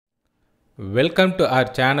Welcome to our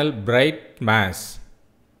channel Bright Mass.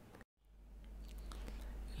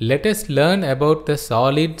 Let us learn about the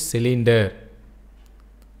solid cylinder.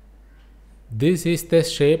 This is the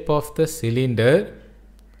shape of the cylinder.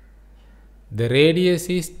 The radius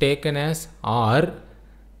is taken as R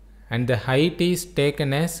and the height is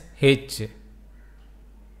taken as H.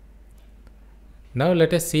 Now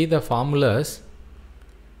let us see the formulas.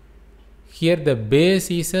 Here the base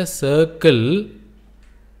is a circle.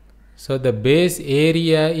 So the base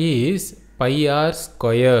area is pi r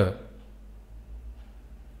square.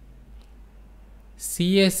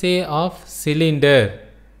 CSA of cylinder,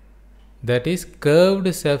 that is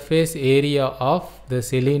curved surface area of the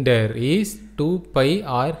cylinder, is 2 pi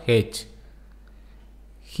r h.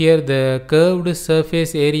 Here the curved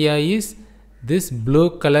surface area is this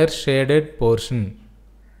blue color shaded portion.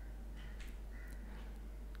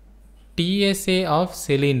 TSA of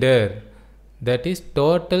cylinder, that is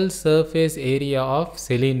total surface area of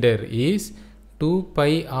cylinder, is 2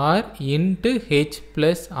 pi r into h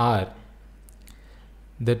plus r.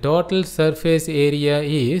 The total surface area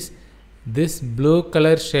is this blue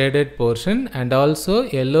color shaded portion and also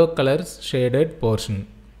yellow color shaded portion.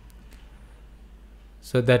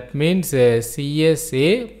 So that means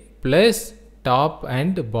CSA plus top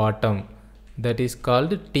and bottom, that is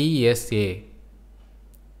called TSA.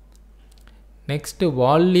 Next,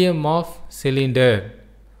 volume of cylinder.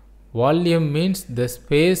 Volume means the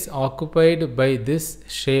space occupied by this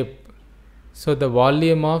shape. So the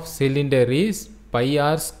volume of cylinder is pi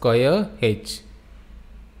r square h.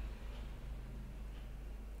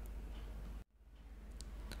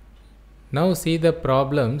 Now see the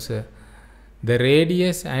problems. The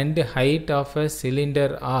radius and height of a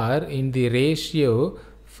cylinder are in the ratio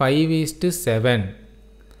 5:7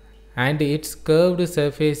 and its curved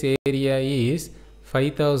surface area is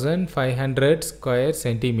 5500 square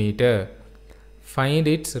centimeter. Find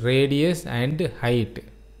its radius and height.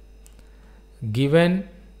 Given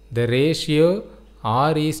the ratio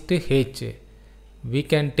r is to h, we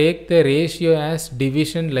can take the ratio as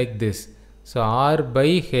division like this. So r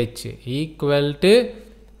by h equal to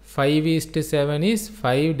 5:7 is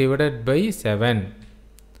 5 divided by 7.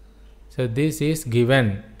 So this is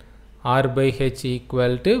given. R by h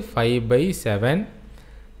equal to 5 by 7.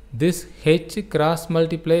 This h cross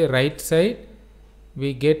multiply right side,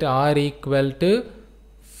 we get r equal to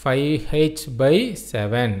 5h by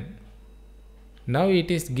 7. Now it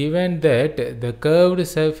is given that the curved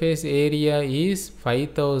surface area is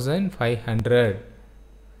 5500.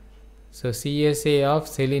 So CSA of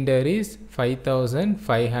cylinder is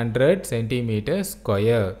 5500 centimeter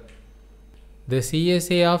square. The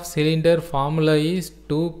CSA of cylinder formula is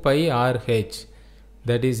 2 pi r h,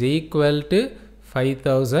 that is equal to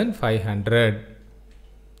 5500.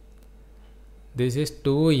 This is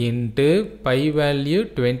 2 into pi value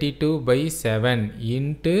 22 by 7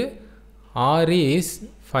 into r is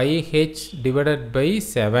 5h divided by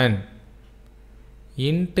 7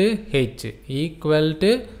 into h equal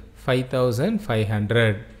to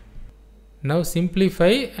 5500. Now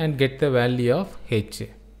simplify and get the value of h.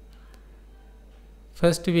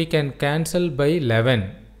 First we can cancel by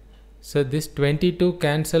 11. So this 22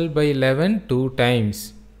 cancel by 11 2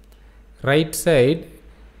 times. Right side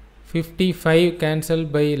 55 cancel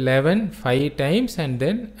by 11 5 times and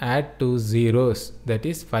then add 2 zeros, that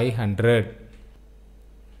is 500.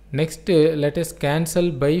 Next let us cancel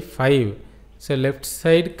by 5. So left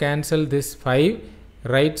side cancel this 5.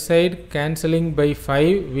 Right side cancelling by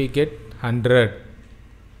 5 we get 100.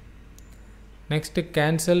 Next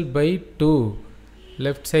cancel by 2.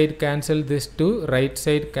 Left side cancel this 2. Right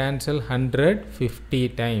side cancel 100 50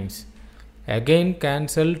 times. Again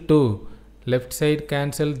cancel 2. Left side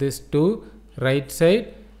cancel this 2. Right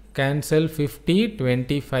side cancel 50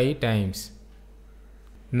 25 times.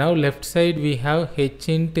 Now left side we have h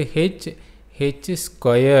into h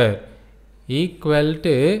square equal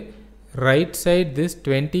to right side this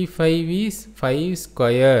 25 is 5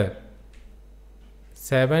 square.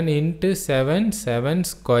 7 into 7 7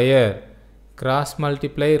 square. Cross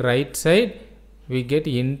multiply right side, we get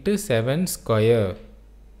into 7 square.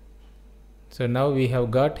 So now we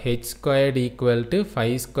have got h squared equal to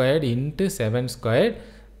 5 squared into 7 squared.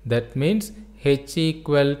 That means h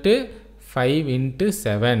equal to 5 into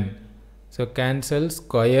 7. So cancel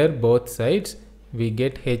square both sides. We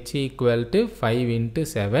get h equal to 5 into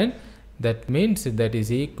 7. That means that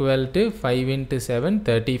is equal to 5 into 7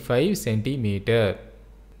 35 centimeter.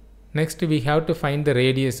 Next we have to find the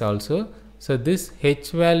radius also. So this h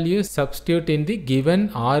value substitute in the given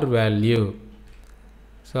r value.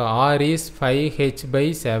 So r is 5h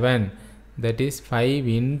by 7, that is 5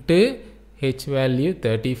 into h value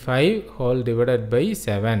 35 whole divided by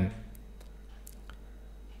 7.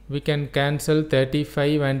 We can cancel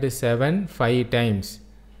 35 and 7 5 times.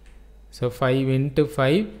 So 5 into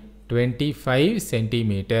 5, 25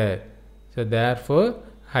 centimeter. So therefore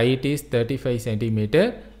height is 35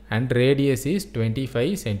 centimeter and radius is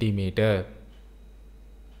 25 centimeter.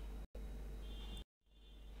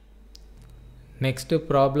 Next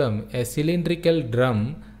problem, a cylindrical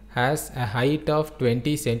drum has a height of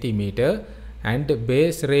 20 centimeter and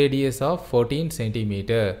base radius of 14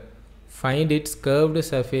 centimeter. Find its curved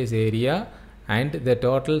surface area and the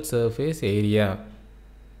total surface area.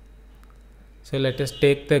 So let us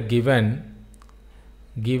take the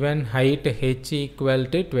given height h equal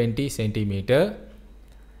to 20 centimeter,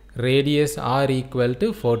 radius r equal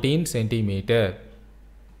to 14 centimeter.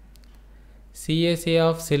 CSA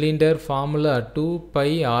of cylinder formula 2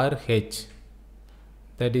 pi r h,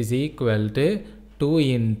 that is equal to 2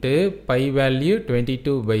 into pi value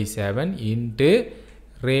 22 by 7 into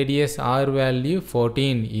radius r value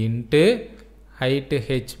 14 into height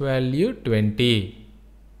h value 20.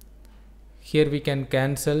 Here we can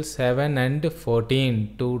cancel 7 and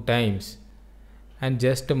 14 2 times and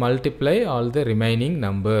just multiply all the remaining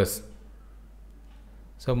numbers.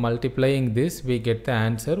 So multiplying this we get the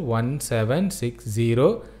answer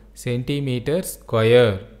 1760 centimeter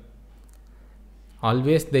square.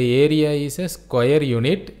 Always the area is a square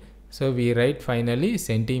unit, so we write finally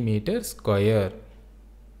centimeter square.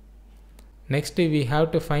 Next we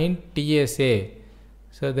have to find TSA.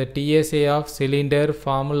 So the TSA of cylinder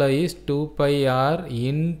formula is 2 pi r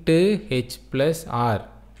into h plus r,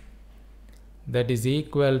 that is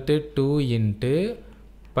equal to 2 into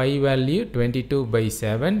pi value 22 by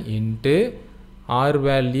 7 into r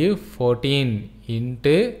value 14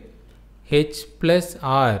 into h plus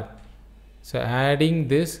r. So adding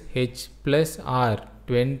this h plus r,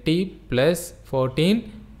 20 plus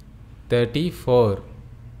 14, 34.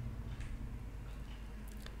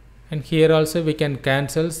 And here also we can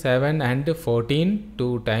cancel 7 and 14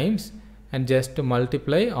 2 times and just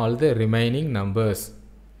multiply all the remaining numbers.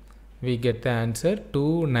 We get the answer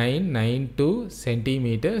 2992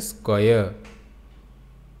 centimeter square.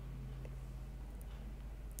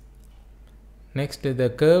 Next, the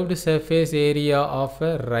curved surface area of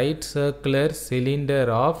a right circular cylinder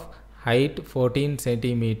of height 14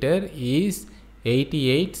 centimeter is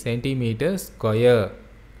 88 centimeter square.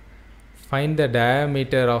 Find the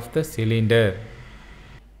diameter of the cylinder.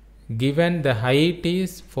 Given the height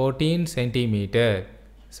is 14 centimeter,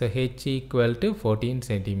 so h equal to 14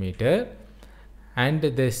 centimeter, and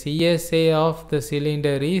the CSA of the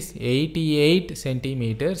cylinder is 88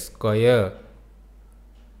 centimeter square.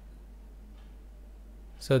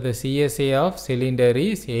 So the CSA of cylinder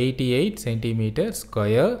is 88 centimeter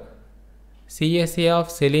square. CSA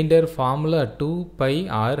of cylinder formula 2 pi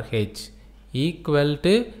r h equal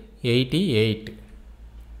to 88.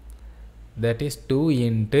 That is 2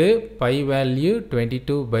 into pi value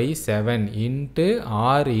 22 by 7 into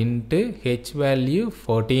r into h value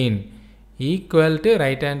 14 equal to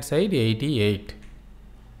right hand side 88.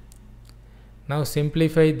 Now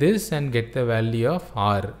simplify this and get the value of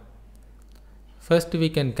r. First we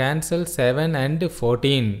can cancel 7 and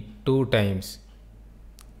 14 2 times.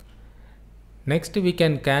 Next we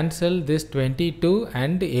can cancel this 22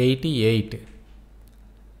 and 88.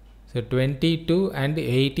 So 22 and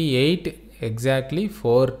 88 exactly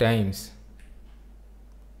 4 times.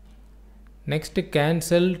 Next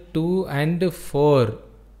cancel 2 and 4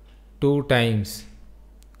 2 times.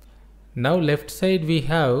 Now left side we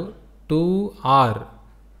have 2r.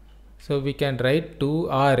 So we can write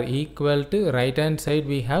 2r equal to right hand side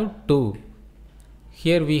we have 2.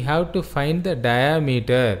 Here we have to find the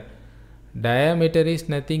diameter. Diameter is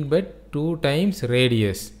nothing but 2 times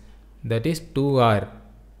radius, that is 2r.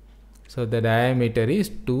 So the diameter is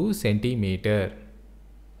 2 centimeter.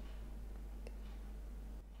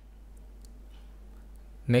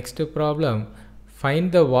 Next problem,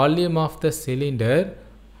 find the volume of the cylinder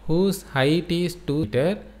whose height is 2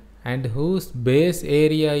 meter and whose base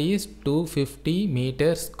area is 250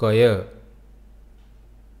 meter square.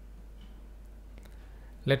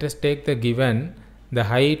 Let us take the given. The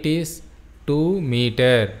height is 2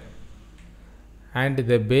 meter and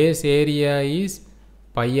the base area is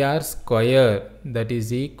pi r square, that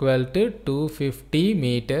is equal to 250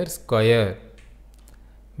 meter square.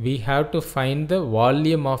 We have to find the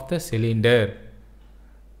volume of the cylinder.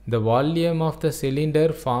 The volume of the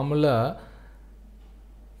cylinder formula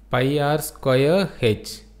pi r square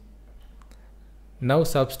h. Now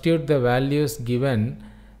substitute the values given.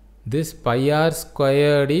 This pi r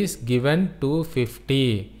squared is given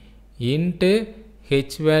 250 into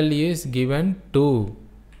h value is given 2.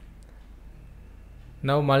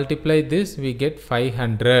 Now multiply this, we get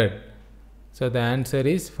 500. So the answer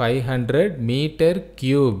is 500 meter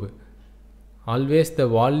cube. Always the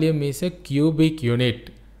volume is a cubic unit.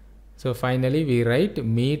 So finally we write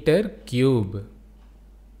meter cube.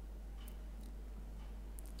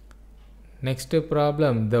 Next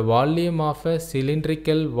problem, the volume of a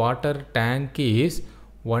cylindrical water tank is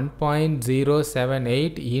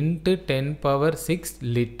 1.078 into 10 power 6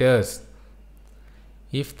 liters.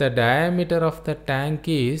 If the diameter of the tank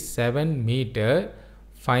is 7 meter,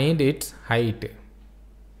 find its height.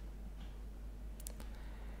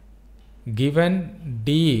 Given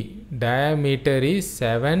D diameter is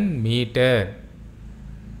 7 meter.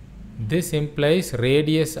 This implies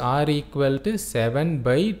radius R equal to 7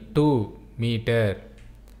 by 2 meter.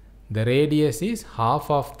 The radius is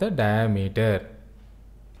half of the diameter.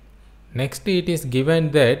 Next, it is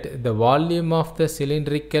given that the volume of the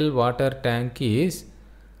cylindrical water tank is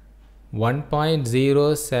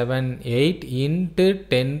 1.078 into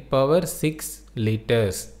 10 power 6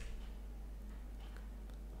 liters.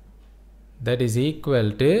 That is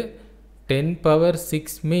equal to 10 power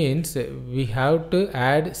 6 means we have to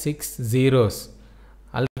add 6 zeros.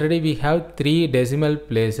 Already we have 3 decimal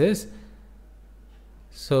places.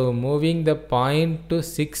 So moving the point to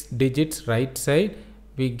 6 digits right side,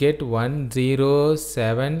 we get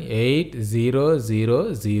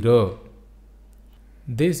 1078000.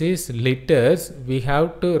 This is liters. We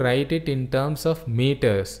have to write it in terms of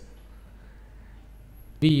meters.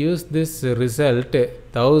 We use this result,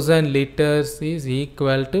 1000 liters is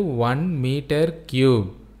equal to 1 meter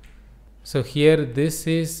cube. So here this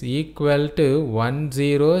is equal to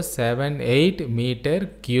 1078 meter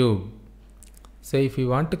cube. So if you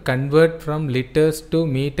want to convert from liters to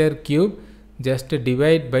meter cube, just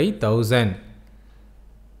divide by 1000.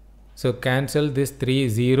 So cancel these 3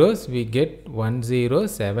 zeros, we get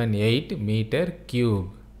 1078 meter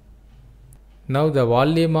cube. Now the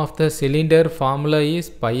volume of the cylinder formula is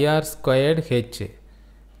pi r squared h,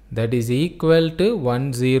 that is equal to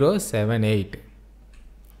 1078.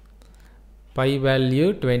 Pi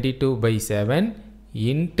value 22 by 7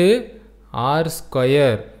 into r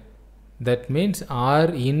square, that means r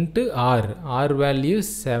into r. R value is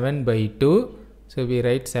 7 by 2. So we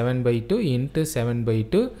write 7 by 2 into 7 by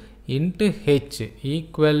 2 into h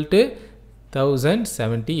equal to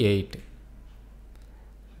 1078.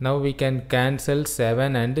 Now we can cancel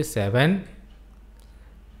 7 and 7.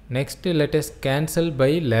 Next let us cancel by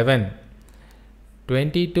 11.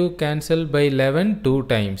 22 cancel by 11 2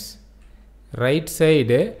 times. Right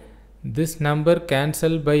side, this number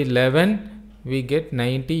cancel by 11, we get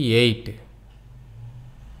 98.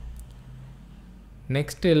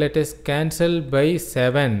 Next let us cancel by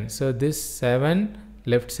 7. So this 7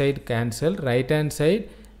 left side cancel, right hand side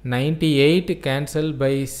 98 cancel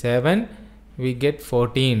by 7, we get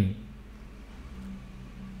 14.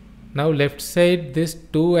 Now left side this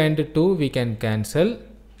 2 and 2 we can cancel,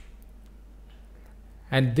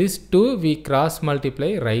 and this 2 we cross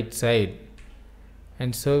multiply right side,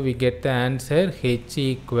 and so we get the answer h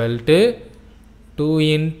equal to 2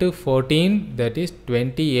 into 14, that is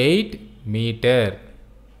 28 meter.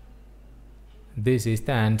 This is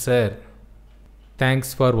the answer.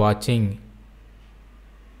 Thanks for watching.